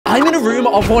I'm in a room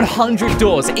of 100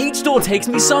 doors. Each door takes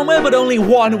me somewhere, but only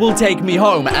one will take me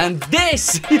home. And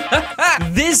this,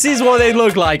 this is what they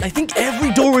look like. I think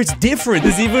every door is different.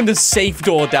 There's even a safe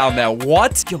door down there.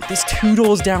 What? Yo, there's 2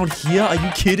 doors down here. Are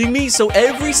you kidding me? So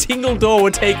every single door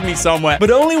will take me somewhere,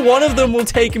 but only one of them will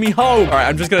take me home. All right,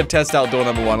 I'm just gonna test out door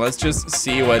number 1. Let's just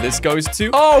see where this goes to.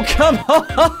 Oh, come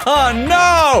on.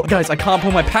 No. Guys, I can't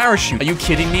pull my parachute. Are you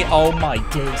kidding me? Oh my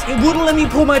days. It wouldn't let me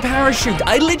pull my parachute.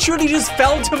 I literally just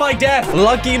fell to my death.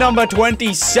 Lucky number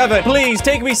 27. Please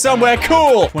take me somewhere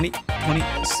cool. 20.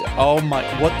 Oh my,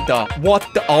 what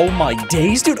the, oh my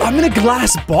days, dude, I'm in a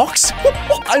glass box?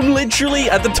 I'm literally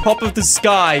at the top of the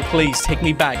sky. Please, take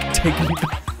me back, take me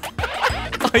back.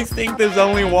 I think there's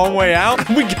only one way out.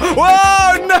 We go.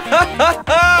 Whoa, no!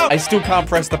 I still can't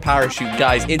press the parachute,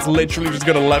 guys. It's literally just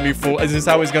gonna let me fall. Is this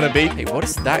how it's gonna be? Hey, what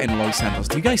is that in Los Santos?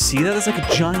 Do you guys see that? There's like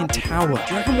a giant tower.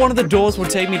 Do you reckon one of the doors will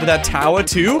take me to that tower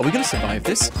too? Are we gonna survive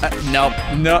this? No,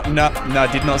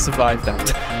 did not survive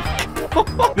that.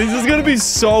 This is gonna be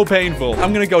so painful.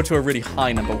 I'm gonna go to a really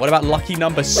high number. What about lucky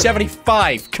number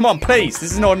 75? Come on, please.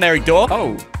 This is an ordinary door.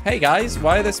 Oh, hey, guys.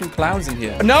 Why are there some clowns in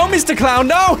here? No, Mr. Clown,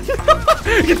 no!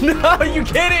 No, are you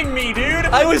kidding me, dude?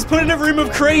 I was put in a room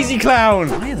of crazy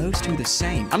clowns. Why are those two the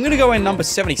same? I'm gonna go in number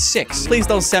 76. Please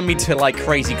don't send me to, like,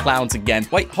 crazy clowns again.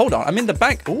 Wait, hold on. I'm in the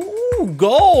bank. Ooh,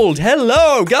 gold.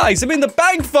 Hello, guys. I'm in the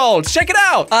bank vault. Check it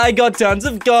out. I got tons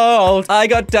of gold. I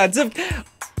got tons of...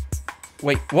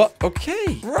 Wait, what?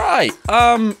 Okay. Right.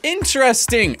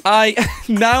 Interesting.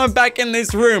 Now I'm back in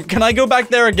this room. Can I go back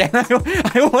there again?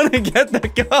 I want to get the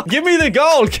gold. Give me the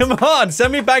gold. Come on.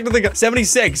 Send me back to the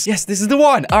 76. Yes, this is the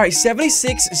one. All right,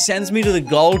 76 sends me to the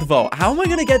gold vault. How am I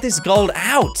going to get this gold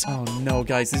out? Oh, no,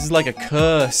 guys. This is like a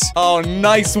curse. Oh,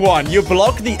 nice one. You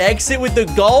block the exit with the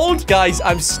gold? Guys,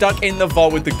 I'm stuck in the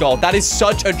vault with the gold. That is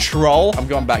such a troll. I'm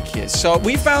going back here. So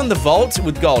we found the vault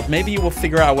with gold. Maybe we'll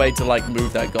figure out a way to, like,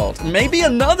 move that gold. Maybe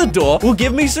another door will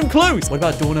give me some clues. What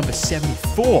about door number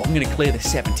 74? I'm gonna clear the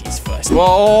 70s first.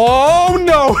 Oh,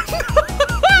 no.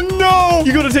 No!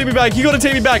 You gotta take me back. You gotta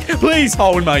take me back. Please.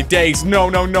 Oh, my days. No.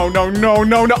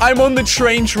 I'm on the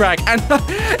train track, and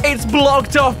it's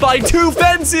blocked off by 2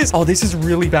 fences. Oh, this is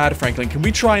really bad, Franklin. Can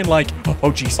we try and, like...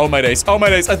 Oh, jeez. Oh, my days. Oh, my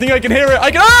days. I think I can hear it.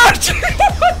 I can...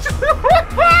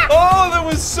 Oh, that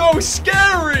was so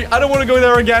scary. I don't want to go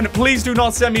there again. Please do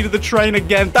not send me to the train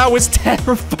again. That was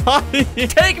terrifying.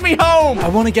 Take me home. I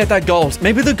want to get that gold.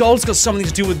 Maybe the gold's got something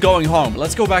to do with going home.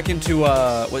 Let's go back into,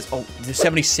 the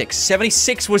 76.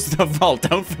 76 was the vault.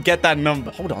 Don't forget that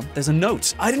number. Hold on. There's a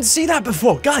note. I didn't see that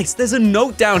before. Guys, there's a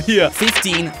note down here.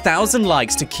 15,000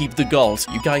 likes to keep the gold.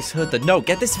 You guys heard the note.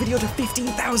 Get this video to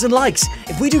 15,000 likes.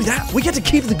 If we do that, we get to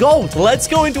keep the gold. Let's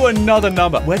go into another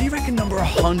number. Where do you reckon number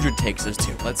 100 takes us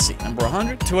to? Let's see. Number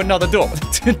 100 to another door.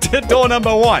 To door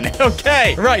number 1.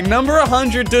 Okay. Right. Number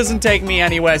 100 doesn't take me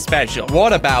anywhere special.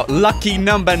 What about lucky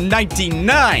number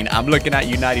 99? I'm looking at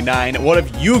you, 99. What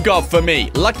have you got for me?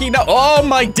 Lucky no... Oh,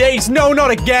 my days. No,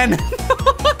 not again.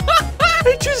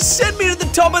 It just sent me to the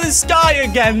top of the sky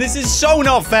again. This is so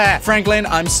not fair. Franklin,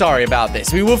 I'm sorry about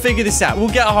this. We will figure this out. We'll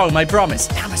get home, I promise.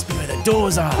 That must be where the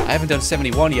doors are. I haven't done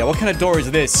 71 yet. What kind of door is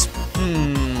this?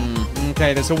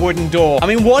 Okay, there's a wooden door. I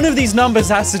mean, one of these numbers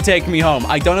has to take me home.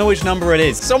 I don't know which number it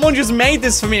is. Someone just made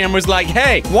this for me and was like,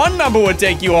 hey, one number would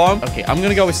take you home. Okay, I'm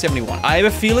gonna go with 71. I have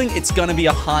a feeling it's gonna be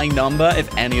a high number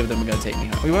if any of them are gonna take me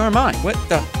home. Wait, where am I? What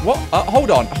the? What? Hold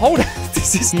on.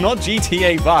 This is not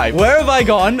GTA 5. Where have I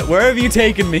gone? Where have you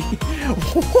taken me?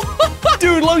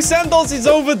 Dude, Los Santos is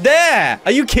over there.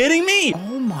 Are you kidding me?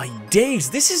 Oh my days.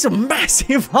 This is a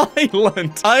massive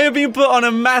island. I have been put on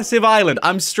a massive island.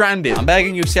 I'm stranded. I'm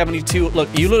begging you, 72. Look,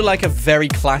 you look like a very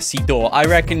classy door. I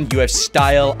reckon you have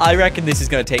style. I reckon this is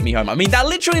going to take me home. I mean, that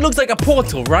literally looks like a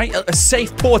portal, right? A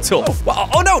safe portal.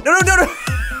 Oh, no.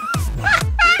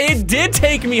 It did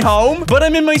take me home, but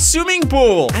I'm in my swimming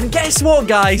pool. And guess what,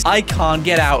 guys? I can't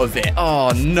get out of it.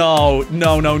 Oh, no.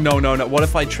 No. What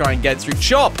if I try and get through?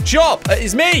 Chop.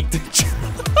 It's me.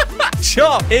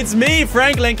 Chop, it's me,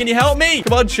 Franklin. Can you help me?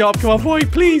 Come on, Chop. Come on, boy.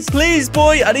 Please,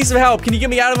 boy. I need some help. Can you get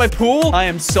me out of my pool? I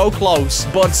am so close,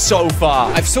 but so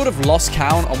far. I've sort of lost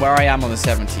count on where I am on the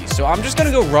 70s. So I'm just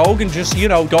going to go rogue and just,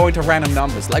 go into random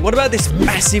numbers. Like, what about this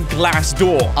massive glass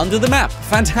door under the map?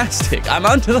 Fantastic. I'm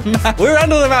under the map. We're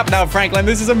under the map now, Franklin.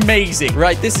 This is amazing.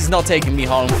 Right, this is not taking me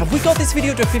home. Have we got this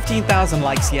video to 15,000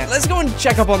 likes yet? Let's go and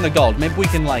check up on the gold. Maybe we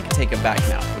can, like, take it back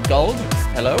now. The gold?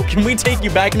 Hello? Can we take you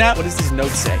back now? What does this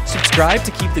note say? Subscribe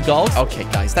to keep the gold? Okay,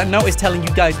 guys, that note is telling you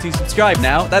guys to subscribe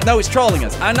now. That note is trolling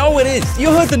us. I know it is.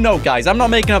 You heard the note, guys. I'm not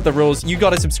making up the rules. You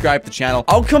gotta subscribe to the channel.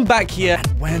 I'll come back here,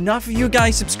 and when enough of you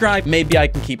guys subscribe, maybe I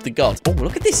can keep the gold. Oh,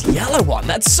 look at this yellow one.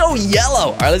 That's so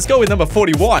yellow. All right, let's go with number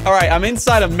 41. All right, I'm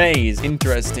inside a maze.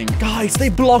 Interesting. Guys, they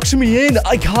blocked me in.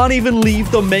 I can't even leave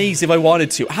the maze if I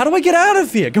wanted to. How do I get out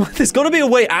of here? Come on, there's gotta be a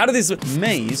way out of this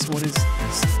maze. What is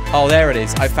this? Oh, there it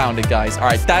is. I found it, guys. All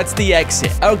right, that's the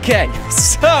exit. Okay,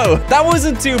 so that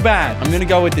wasn't too bad. I'm gonna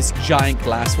go with this giant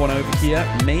glass one over here.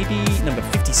 Maybe number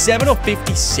 57 or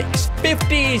 56.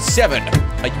 57.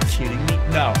 Are you kidding me?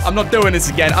 No, I'm not doing this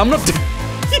again. I'm not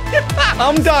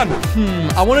I'm done.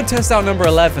 I want to test out number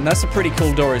 11. That's a pretty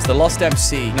cool door. It's the Lost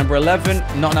MC. Number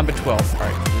 11, not number 12. All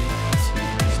right.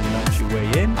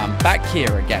 Way in. I'm back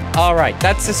here again. All right,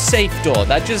 that's a safe door.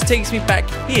 That just takes me back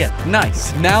here.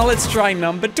 Nice. Now let's try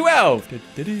number 12.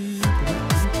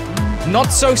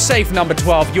 Not so safe, number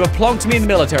 12. You have plonked me in the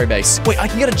military base. Wait, I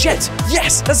can get a jet.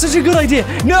 Yes, that's such a good idea.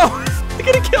 No.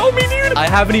 They're gonna kill me, dude. I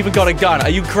haven't even got a gun. Are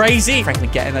you crazy?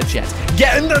 Franklin, get in the jet.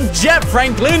 Get in the jet,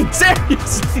 Franklin.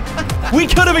 Seriously. We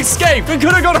could have escaped. We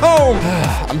could have gone home.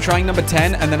 I'm trying number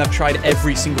 10, and then I've tried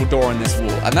every single door on this wall.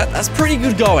 And that's pretty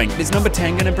good going. Is number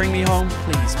 10 gonna bring me home?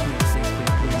 Please, please, please,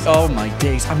 please, please. Oh, my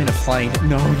days. I'm in a plane.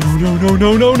 No, no, no, no,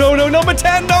 no, no, no, no. Number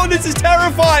 10, no, this is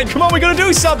terrifying. Come on, we gotta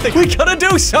do something. We gotta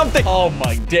do something. Oh,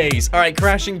 my days. All right,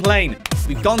 crashing plane.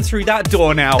 We've gone through that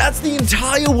door now. That's the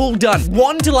entire wall done.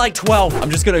 1 to like 12. I'm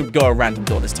just gonna go a random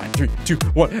door this time. 3, 2,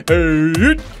 1,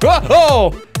 8.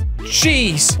 Oh,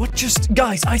 jeez. What just,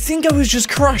 guys, I think I was just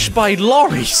crushed by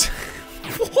lorries.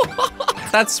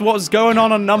 That's what's going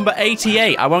on number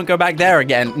 88. I won't go back there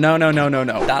again. No, no, no, no,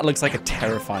 no. That looks like a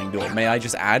terrifying door. May I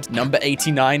just add? Number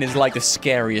 89 is like the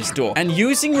scariest door. And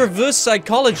using reverse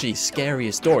psychology,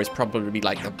 scariest door is probably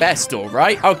like the best door,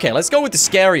 right? Okay, let's go with the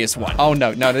scariest one. Oh,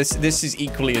 no, no, this is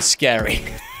equally as scary.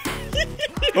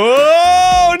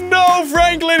 Oh, no,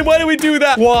 Franklin. Why did we do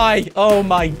that? Why? Oh,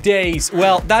 my days.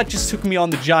 Well, that just took me on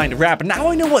the giant ramp. Now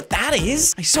I know what that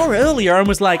is. I saw it earlier and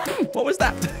was like, what was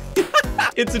that?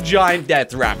 It's a giant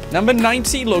death ramp. Number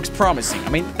 90 looks promising. I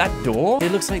mean, that door,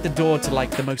 it looks like the door to,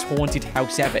 like, the most haunted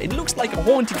house ever. It looks like a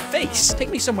haunted face. Take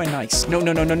me somewhere nice. No,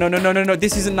 no, no, no, no, no, no, no, no.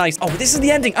 This isn't nice. Oh, this is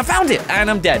the ending. I found it. And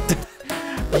I'm dead.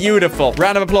 Beautiful.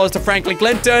 Round of applause to Franklin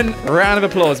Clinton. Round of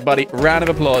applause, buddy. Round of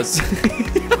applause.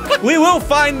 We will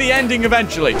find the ending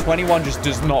eventually. 21 just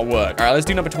does not work. All right, let's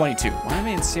do number 22. Why am I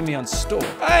in Simeon's store?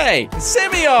 Hey,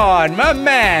 Simeon, my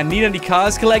man. Need any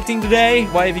cars collecting today?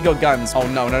 Why have you got guns? Oh,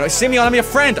 no, no, no. Simeon, I'm your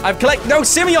friend. No,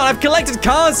 Simeon, I've collected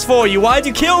cars for you. Why'd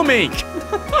you kill me?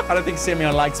 I don't think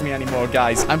Simeon likes me anymore,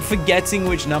 guys. I'm forgetting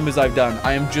which numbers I've done.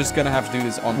 I am just gonna have to do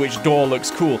this on which door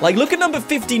looks cool. Like, look at number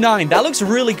 59. That looks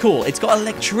really cool. It's got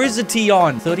electricity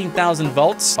on. 13,000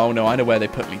 volts. Oh, no, I know where they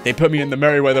put me. They put me in the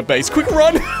Merryweather base. Quick,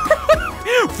 run.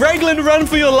 Franklin, run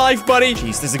for your life, buddy.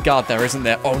 Jeez, there's a guard there, isn't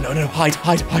there? Oh, no, no. Hide,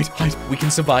 hide, hide, hide. We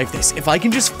can survive this. If I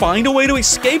can just find a way to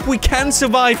escape, we can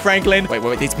survive, Franklin. Wait, wait,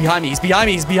 wait. He's behind me. He's behind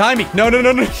me. He's behind me. No, no,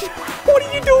 no, no. What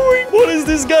are you doing? What is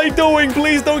this guy doing?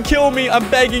 Please don't kill me. I'm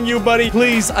begging you, buddy.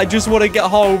 Please, I just want to get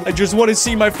home. I just want to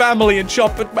see my family and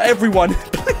chop at everyone.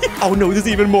 Oh, no, there's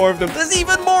even more of them. There's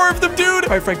even more of them, dude. All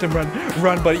right, Franklin, run.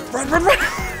 Run, buddy. Run, run, run.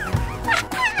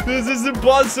 This is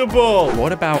impossible.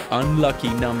 What about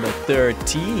unlucky number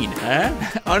 13,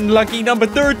 huh? Unlucky number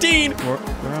 13.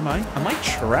 Where am I? Am I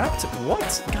trapped?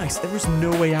 What? Guys, there is no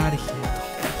way out of here.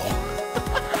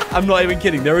 I'm not even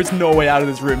kidding. There is no way out of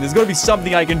this room. There's got to be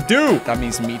something I can do. That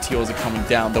means meteors are coming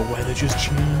down. The weather just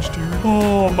changed, dude.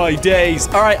 Oh, my days.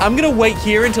 All right, I'm going to wait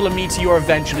here until a meteor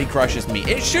eventually crushes me.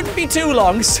 It shouldn't be too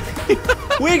long.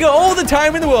 We got all the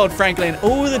time in the world, Franklin.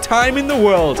 All the time in the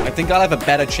world. I think I'll have a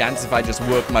better chance if I just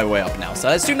work my way up now. So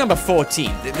let's do number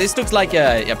 14. This looks like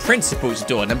a principal's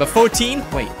door. Number 14.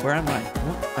 Wait, where am I?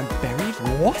 What? I'm buried?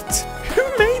 What?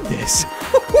 Who made this?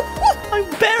 I'm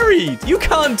buried. You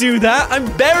can't do that. I'm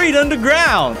buried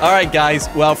underground. All right, guys.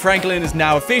 Well, Franklin is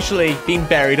now officially being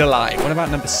buried alive. What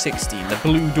about number 16? The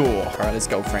blue door. All right, let's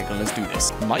go, Franklin. Let's do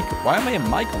this. Michael. Why am I in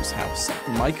Michael's house?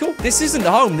 Michael? This isn't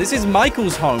home. This is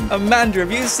Michael's home. Amanda,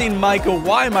 have you seen Michael?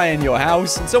 Why am I in your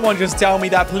house? Can someone just tell me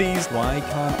that, please? Why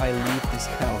can't I leave this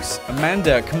house?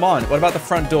 Amanda, come on. What about the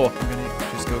front door? I'm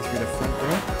gonna just go through the front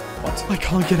door. What? I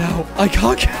can't get out. I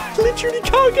literally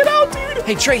can't get out, dude.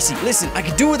 Hey, Tracy, listen, I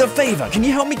could do with a favor. Can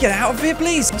you help me get out of here,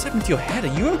 please? What's happened to your head?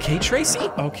 Are you okay, Tracy?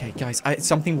 Okay, guys,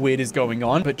 something weird is going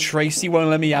on, but Tracy won't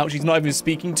let me out. She's not even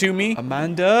speaking to me.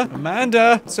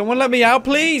 Amanda, someone let me out,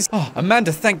 please. Oh,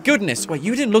 Amanda, thank goodness. Wait,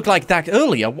 you didn't look like that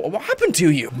earlier. What happened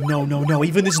to you? No,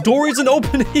 even this door isn't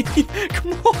opening.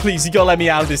 Come on, please, you gotta let me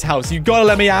out of this house. You gotta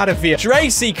let me out of here.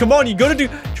 Tracy, come on, you gotta do...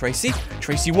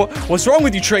 Tracy, what's wrong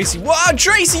with you, Tracy? What?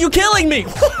 Tracy, you're killing me.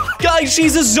 Guys,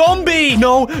 she's a zombie.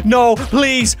 No,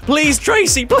 please,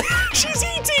 Tracy, please. She's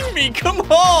eating me. Come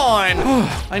on.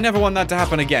 I never want that to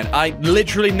happen again. I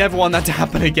literally never want that to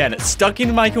happen again. Stuck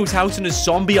in Michael's house in a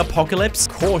zombie apocalypse.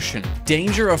 Caution,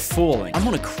 danger of falling. I'm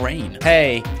on a crane.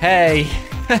 Hey.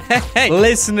 Hey,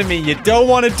 listen to me. You don't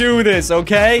want to do this,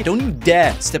 okay? Don't you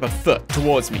dare step a foot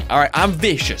towards me. All right, I'm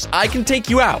vicious. I can take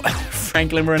you out.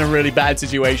 Franklin, we're in a really bad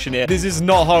situation here. This is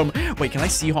not home. Wait, can I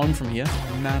see home from here?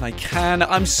 Oh, man, I can.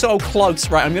 I'm so close.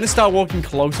 Right, I'm going to start walking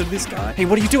closer to this guy. Hey,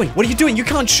 what are you doing? What are you doing? You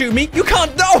can't shoot me. You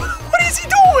can't. No. What is he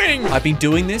doing? I've been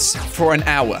doing this for an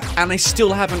hour, and I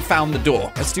still haven't found the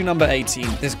door. Let's do number 18.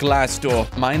 This glass door.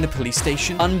 Am I in the police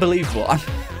station? Unbelievable.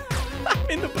 I'm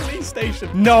in the police station.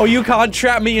 No, you can't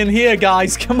trap me in here,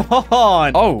 guys. Come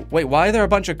on. Oh, wait, why are there a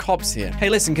bunch of cops here? Hey,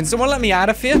 listen, can someone let me out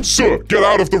of here? Sir, get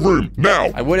out of the room, now.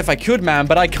 I would if I could, man,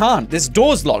 but I can't. This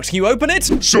door's locked. Can you open it?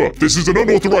 Sir, this is an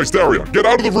unauthorized area. Get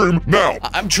out of the room, now.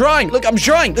 I'm trying. Look, I'm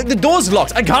trying. Look, the door's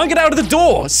locked. I can't get out of the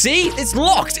door. See? It's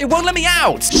locked. It won't let me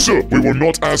out. Sir, we will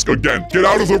not ask again. Get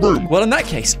out of the room. Well, in that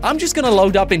case, I'm just gonna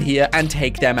load up in here and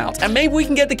take them out. And maybe we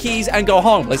can get the keys and go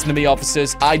home. Listen to me,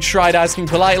 officers. I tried asking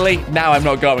politely. Now I'm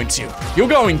not going to. You're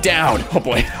going down. Oh,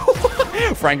 boy.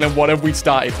 Franklin, what have we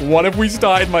started? What have we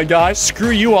started, my guy?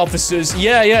 Screw you, officers.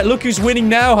 Yeah. Look who's winning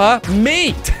now, huh?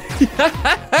 Me.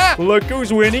 Look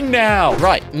who's winning now.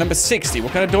 Right, number 60.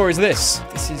 What kind of door is this?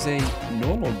 This is a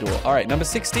normal door. All right, number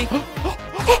 60.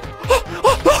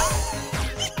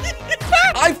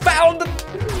 I found it.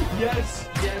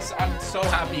 Yes, I'm so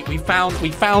happy. We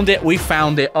found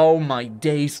it. Oh my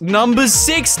days. Number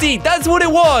 60. That's what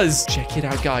it was. Check it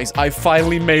out, guys. I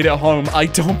finally made it home. I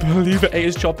don't believe it. Hey,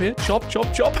 is Chop here? Chop.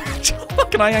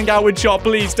 Can I hang out with Chop?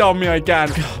 Please tell me I can.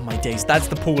 Oh my days. That's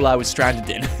the pool I was stranded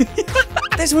in.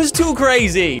 This was too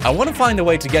crazy. I want to find a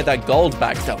way to get that gold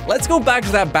back, though. Let's go back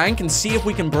to that bank and see if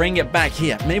we can bring it back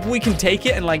here. Maybe we can take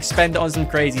it and, like, spend it on some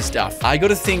crazy stuff. I got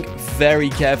to think very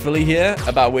carefully here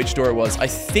about which door it was. I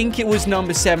think it was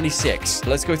number 76.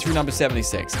 Let's go through number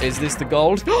 76. Is this the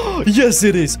gold? Yes,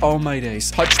 it is. Oh, my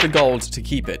days. Touch the gold to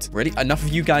keep it. Ready? Enough of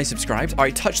you guys subscribed. All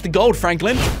right, touch the gold,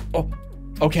 Franklin. Oh,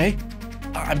 okay.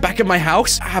 I'm back at my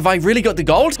house. Have I really got the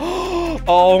gold?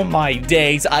 Oh my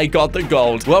days, I got the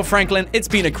gold. Well, Franklin, it's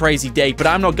been a crazy day, but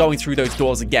I'm not going through those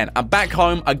doors again. I'm back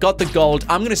home, I got the gold,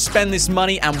 I'm gonna spend this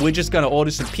money, and we're just gonna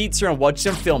order some pizza and watch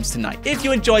some films tonight. If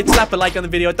you enjoyed, slap a like on the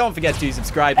video, don't forget to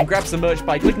subscribe, and grab some merch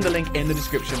by clicking the link in the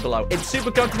description below. It's super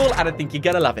comfortable, and I think you're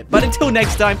gonna love it. But until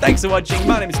next time, thanks for watching,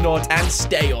 my name is Nought, and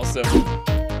stay awesome.